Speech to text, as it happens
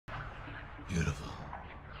Beautiful,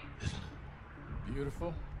 isn't it?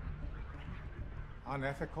 Beautiful,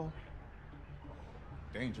 unethical,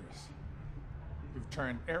 dangerous. You've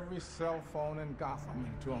turned every cell phone in Gotham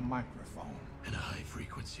into a microphone. And a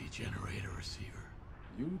high-frequency generator receiver.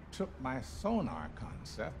 You took my sonar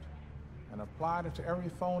concept and applied it to every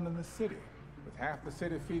phone in the city. With half the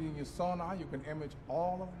city feeding you sonar, you can image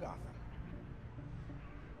all of Gotham.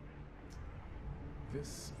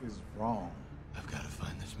 This is wrong. I've got to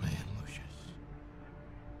find this man, Lucius.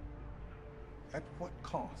 At what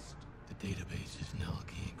cost? The database is now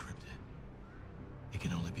key encrypted. It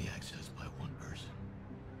can only be accessed by one person.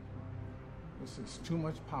 This is too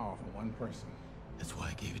much power for one person. That's why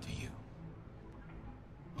I gave it to you.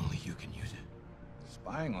 Only you can use it.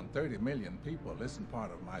 Spying on 30 million people isn't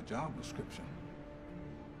part of my job description.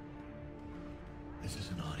 This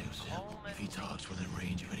is an audio sample. If he talks within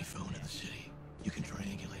range of any phone in the city, you can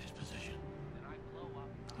triangulate his position.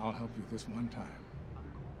 I'll help you this one time.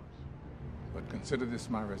 But consider this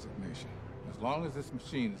my resignation. As long as this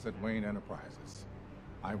machine is at Wayne Enterprises,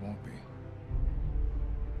 I won't be.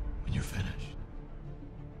 When you're finished,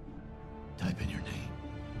 type in your name.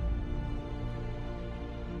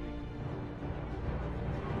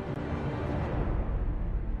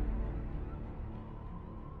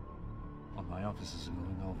 Well, my officers are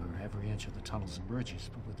going over every inch of the tunnels and bridges,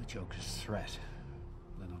 but with the Joker's threat,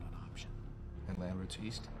 they're not an option. And land routes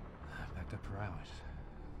east? Backed up for hours.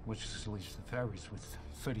 Which leaves the ferries with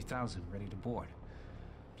 30,000 ready to board.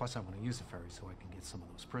 Plus, I want to use the ferry so I can get some of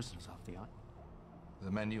those prisoners off the island. The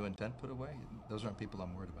men you intend put away? Those aren't people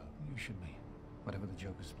I'm worried about. You should be. Whatever the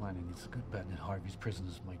Joker's planning, it's a good bet that Harvey's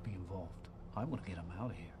prisoners might be involved. I want to get them out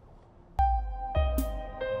of here.